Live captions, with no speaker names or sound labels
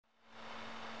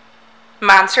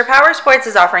Monster Powersports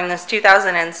is offering this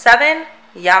 2007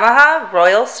 Yamaha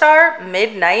Royal Star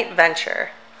Midnight Venture.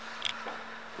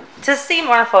 To see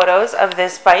more photos of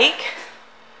this bike,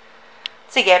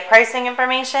 to get pricing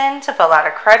information, to fill out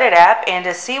a credit app, and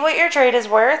to see what your trade is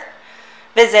worth,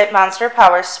 visit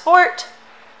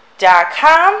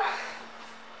monsterpowersport.com.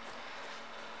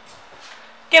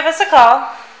 Give us a call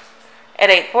at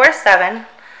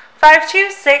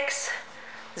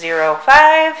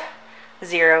 847-526-0500,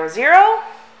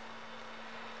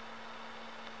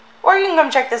 or you can come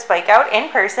check this bike out in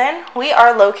person. We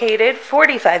are located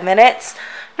 45 minutes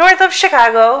north of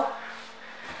Chicago,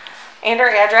 and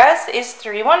our address is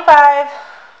 315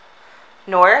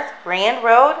 North Rand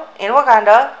Road in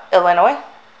Wauconda, Illinois.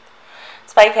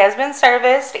 This bike has been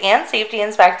serviced and safety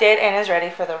inspected and is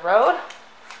ready for the road.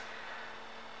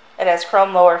 It has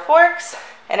chrome lower forks,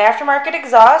 an aftermarket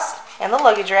exhaust, and the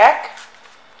luggage rack.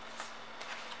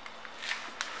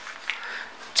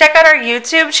 Check out our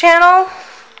YouTube channel.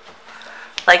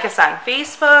 Like us on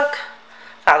Facebook.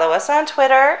 Follow us on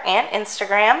Twitter and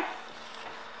Instagram.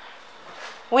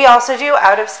 We also do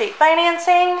out-of-state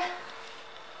financing.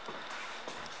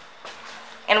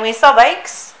 And we sell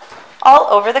bikes all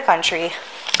over the country.